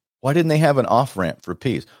 Why didn't they have an off-ramp for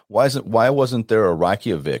peace? Why wasn't there a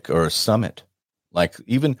Reykjavik or a summit? Like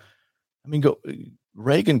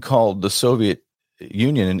Reagan called the Soviet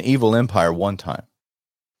Union an evil empire one time.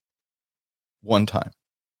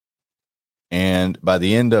 And by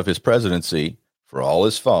the end of his presidency, for all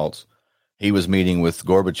his faults, he was meeting with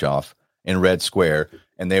Gorbachev in Red Square,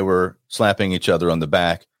 and they were slapping each other on the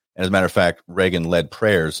back. And as a matter of fact, Reagan led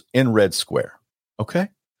prayers in Red Square. Okay.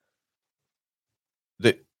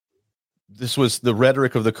 This was the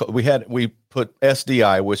rhetoric of we put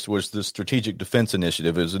SDI, which was the Strategic Defense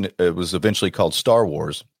Initiative. It was eventually called Star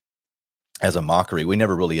Wars, as a mockery. We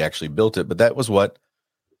never really actually built it, but that was what,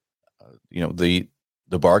 the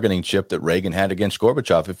bargaining chip that Reagan had against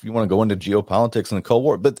Gorbachev, if you want to go into geopolitics and the Cold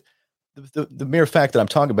War. But the mere fact that I'm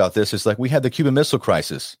talking about this is like we had the Cuban Missile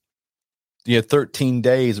Crisis. You had 13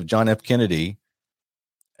 days of John F. Kennedy.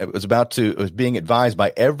 It was being advised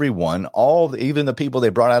by everyone, even the people they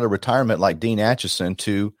brought out of retirement, like Dean Acheson,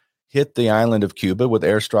 to hit the island of Cuba with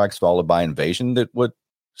airstrikes followed by invasion that would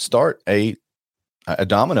start a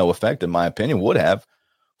domino effect, in my opinion, would have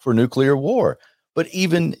for nuclear war. But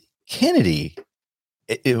even Kennedy,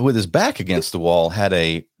 with his back against the wall, had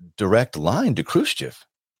a direct line to Khrushchev.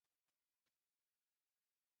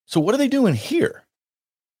 So what are they doing here?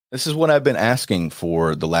 This is what I've been asking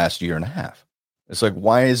for the last year and a half. It's like,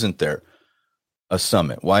 why isn't there a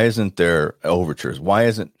summit? Why isn't there overtures? Why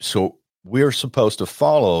isn't so we're supposed to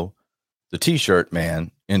follow the t-shirt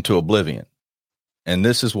man into oblivion? And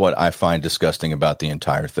this is what I find disgusting about the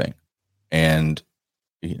entire thing. And,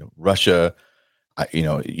 Russia,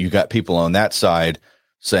 you got people on that side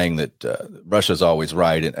saying that Russia's always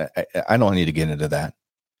right. And I don't need to get into that.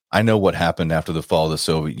 I know what happened after the fall of the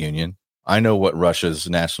Soviet Union. I know what Russia's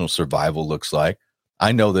national survival looks like.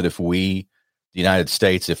 I know that if the United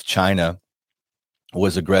States, if China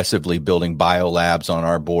was aggressively building biolabs on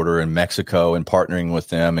our border in Mexico and partnering with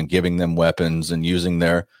them and giving them weapons and using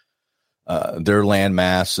their land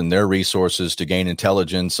mass and their resources to gain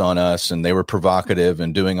intelligence on us, and they were provocative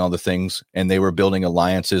and doing all the things, and they were building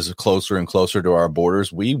alliances closer and closer to our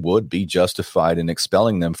borders, we would be justified in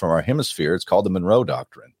expelling them from our hemisphere. It's called the Monroe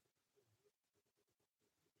Doctrine.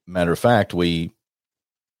 Matter of fact, we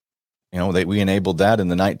enabled that in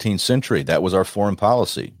the 19th century. That was our foreign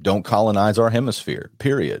policy. Don't colonize our hemisphere,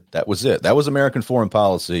 period. That was it. That was American foreign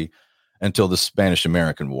policy until the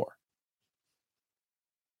Spanish-American War.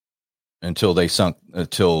 Until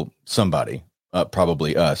somebody,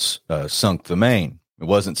 probably us, sunk the Maine. It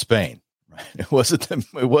wasn't Spain, right? It wasn't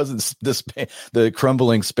the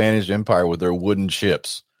crumbling Spanish Empire with their wooden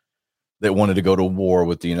ships that wanted to go to war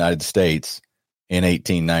with the United States in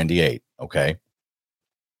 1898. Okay.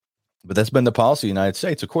 But that's been the policy of the United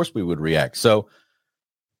States. Of course we would react. So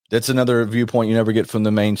that's another viewpoint you never get from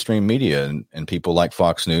the mainstream media and people like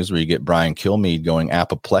Fox News, where you get Brian Kilmeade going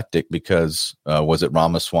apoplectic because was it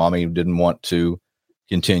Ramaswamy who didn't want to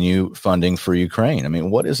continue funding for Ukraine? I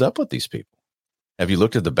mean, what is up with these people? Have you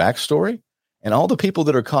looked at the backstory? And all the people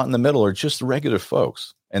that are caught in the middle are just regular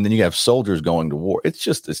folks. And then you have soldiers going to war. It's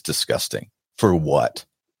disgusting. For what?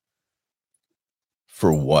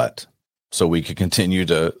 For what? So we could continue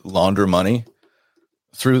to launder money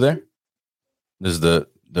through there? Does the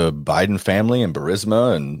Biden family and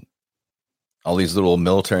Burisma and all these little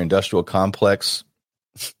military industrial complex,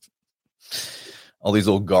 all these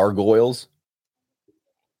little gargoyles,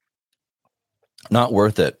 not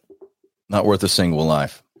worth it. Not worth a single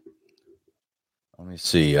life. Let me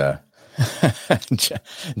see.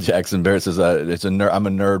 Jackson Barrett says, I'm a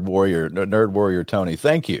nerd warrior, Tony.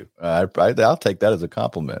 Thank you. I'll take that as a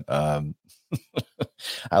compliment.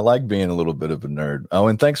 I like being a little bit of a nerd. Oh,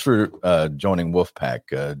 and thanks for joining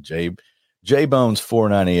Wolfpack, J Bones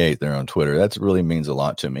 498 there on Twitter. That really means a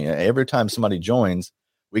lot to me. Every time somebody joins,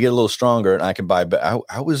 we get a little stronger, and I can buy.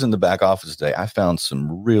 I was in the back office today. I found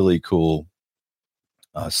some really cool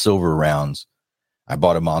silver rounds. I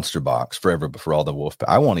bought a monster box for all the Wolfpack.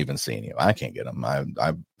 I won't even see any of them. I can't get them.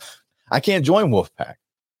 I can't join Wolfpack.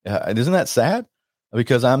 Isn't that sad?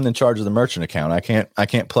 Because I'm in charge of the merchant account. I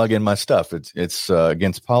can't plug in my stuff. It's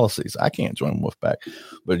against policies. I can't join Wolfpack,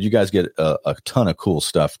 but you guys get a ton of cool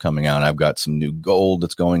stuff coming out. I've got some new gold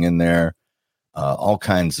that's going in there. All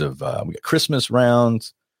kinds of, we got Christmas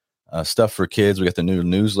rounds, stuff for kids. We got the new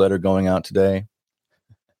newsletter going out today.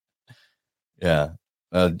 Yeah.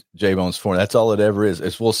 J Bones 4. That's all it ever is.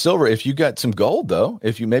 It's silver. If you got some gold though,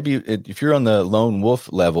 if you're on the lone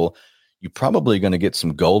wolf level, you're probably going to get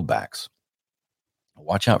some gold backs.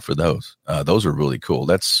 Watch out for those. Those are really cool.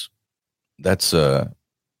 That's the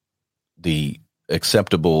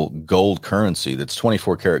acceptable gold currency. That's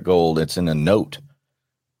 24 karat gold. It's in a note,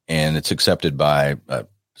 and it's accepted by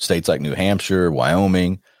states like New Hampshire,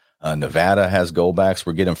 Wyoming, Nevada has goldbacks.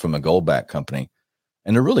 We're getting from a goldback company,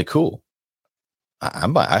 and they're really cool.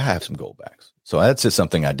 I have some goldbacks, so that's just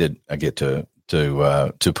something I get to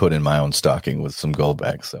put in my own stocking with some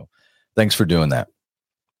goldbacks. So thanks for doing that.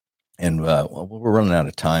 And we're running out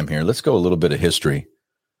of time here. Let's go a little bit of history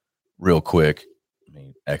real quick. Let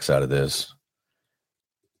me X out of this.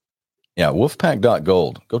 Yeah,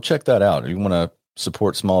 wolfpack.gold. Go check that out. If you want to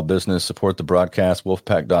support small business, support the broadcast,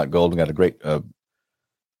 wolfpack.gold. We got a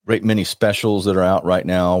great many specials that are out right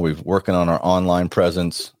now. We're working on our online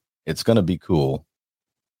presence. It's going to be cool.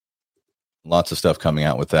 Lots of stuff coming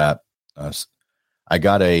out with that. I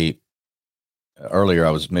got earlier I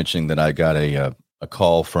was mentioning that I got a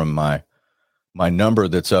call from my number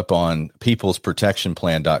that's up on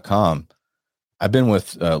peoplesprotectionplan.com. I've been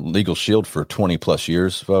with Legal Shield for 20 plus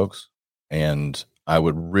years, folks. And I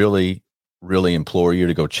would really, really implore you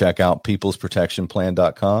to go check out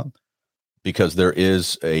peoplesprotectionplan.com, because there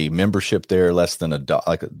is a membership there less than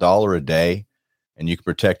 $1 a day. And you can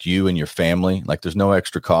protect you and your family. Like, there's no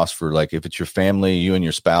extra cost for, like, if it's your family, you and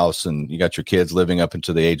your spouse, and you got your kids living up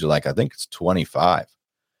into the age of, like, I think it's 25.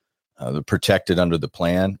 They're protected under the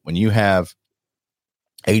plan. When you have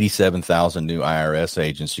 87,000 new IRS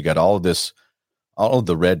agents, you got all of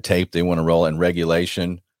the red tape they want to roll and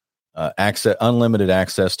regulation. unlimited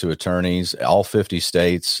access to attorneys, all 50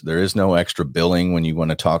 states. There is no extra billing when you want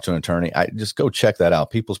to talk to an attorney. Just go check that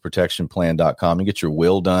out, peoplesprotectionplan.com. You get your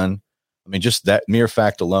will done. I mean, just that mere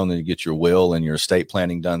fact alone that you get your will and your estate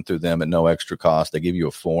planning done through them at no extra cost. They give you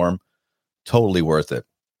a form. Totally worth it.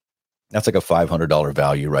 That's like a $500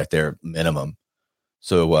 value right there, minimum.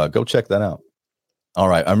 So go check that out. All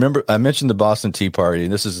right. I mentioned the Boston Tea Party.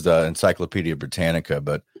 This is the Encyclopedia Britannica,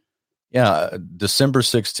 but yeah, December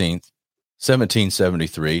 16th,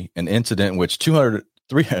 1773, an incident in which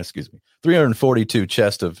 342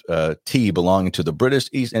 chests of tea belonging to the British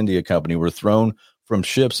East India Company were thrown from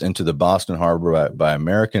ships into the Boston harbor by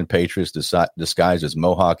American patriots disguised as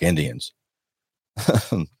Mohawk Indians.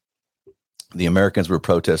 The Americans were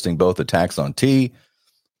protesting both attacks on tea,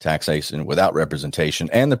 taxation without representation,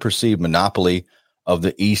 and the perceived monopoly of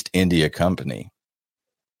the East India Company.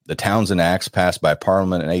 The Townshend Acts passed by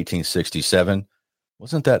Parliament in 1867.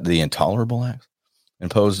 Wasn't that the Intolerable Act?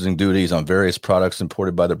 Imposing duties on various products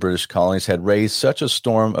imported by the British colonies had raised such a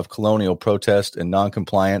storm of colonial protest and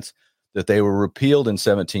noncompliance that they were repealed in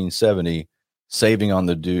 1770, saving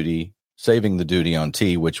the duty on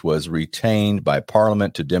tea, which was retained by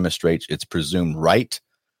Parliament to demonstrate its presumed right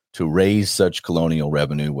to raise such colonial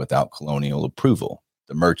revenue without colonial approval.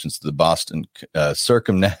 The merchants of the Boston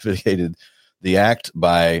circumnavigated the act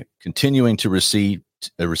by continuing to receive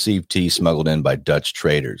tea smuggled in by Dutch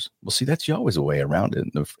traders. Well, see, that's always a way around it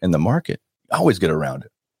in the market. You always get around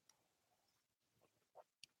it.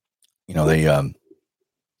 You know,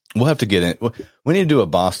 we'll have to get in. We need to do a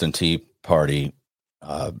Boston Tea Party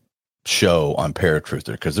show on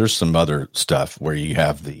Paratruther, because there's some other stuff where you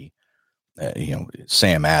have the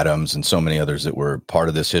Sam Adams and so many others that were part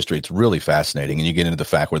of this history. It's really fascinating. And you get into the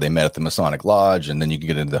fact where they met at the Masonic Lodge, and then you can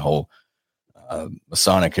get into the whole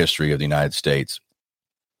Masonic history of the United States,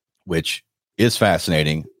 which is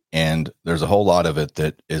fascinating. And there's a whole lot of it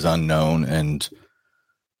that is unknown, and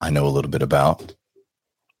I know a little bit about.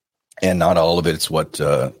 And not all of it's what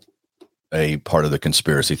a part of the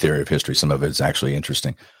conspiracy theory of history. Some of it is actually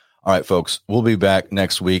interesting. All right, folks, we'll be back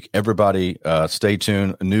next week. Everybody, stay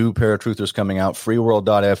tuned. New Paratruthers coming out,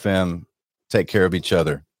 freeworld.fm. Take care of each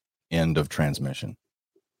other. End of transmission.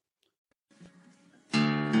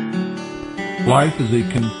 Life is a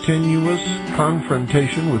continuous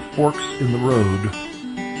confrontation with forks in the road.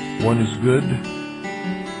 One is good,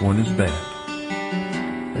 one is bad.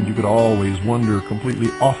 And you could always wander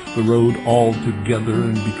completely off the road altogether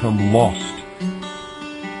and become lost.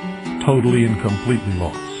 Totally and completely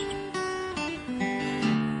lost.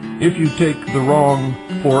 If you take the wrong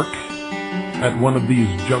fork at one of these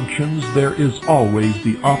junctions, there is always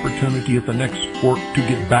the opportunity at the next fork to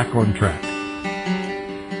get back on track.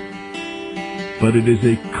 But it is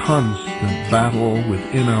a constant battle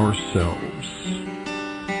within ourselves.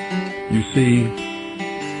 You see,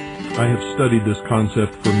 I have studied this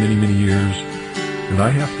concept for many, many years, and I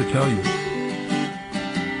have to tell you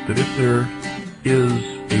that if there is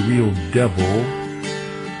a real devil,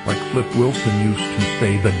 like Flip Wilson used to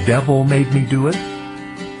say, the devil made me do it.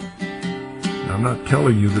 Now, I'm not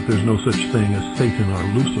telling you that there's no such thing as Satan or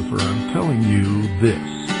Lucifer. I'm telling you this.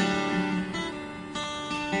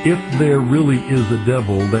 If there really is a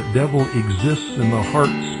devil, that devil exists in the hearts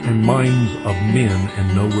and minds of men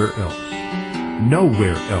and nowhere else.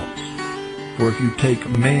 Nowhere else. For if you take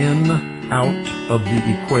man out of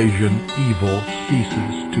the equation, evil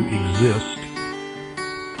ceases to exist,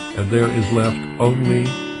 and there is left only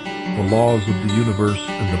the laws of the universe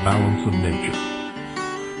and the balance of nature.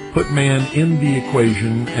 Put man in the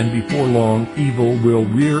equation, and before long, evil will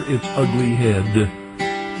rear its ugly head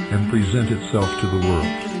and present itself to the world.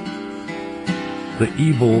 The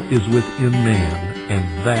evil is within man, and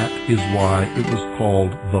that is why it was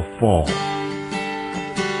called the fall.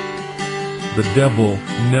 The devil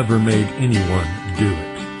never made anyone do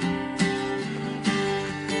it.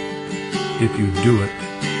 If you do it,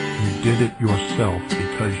 you did it yourself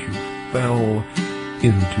because you fell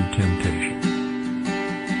into temptation.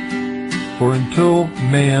 For until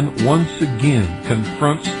man once again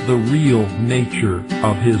confronts the real nature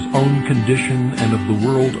of his own condition and of the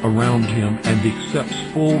world around him and accepts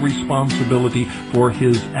full responsibility for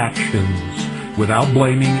his actions without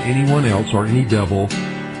blaming anyone else or any devil,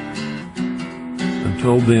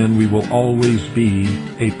 until then we will always be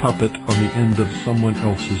a puppet on the end of someone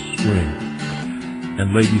else's string.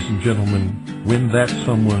 And ladies and gentlemen, when that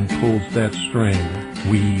someone pulls that string,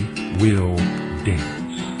 we will dance.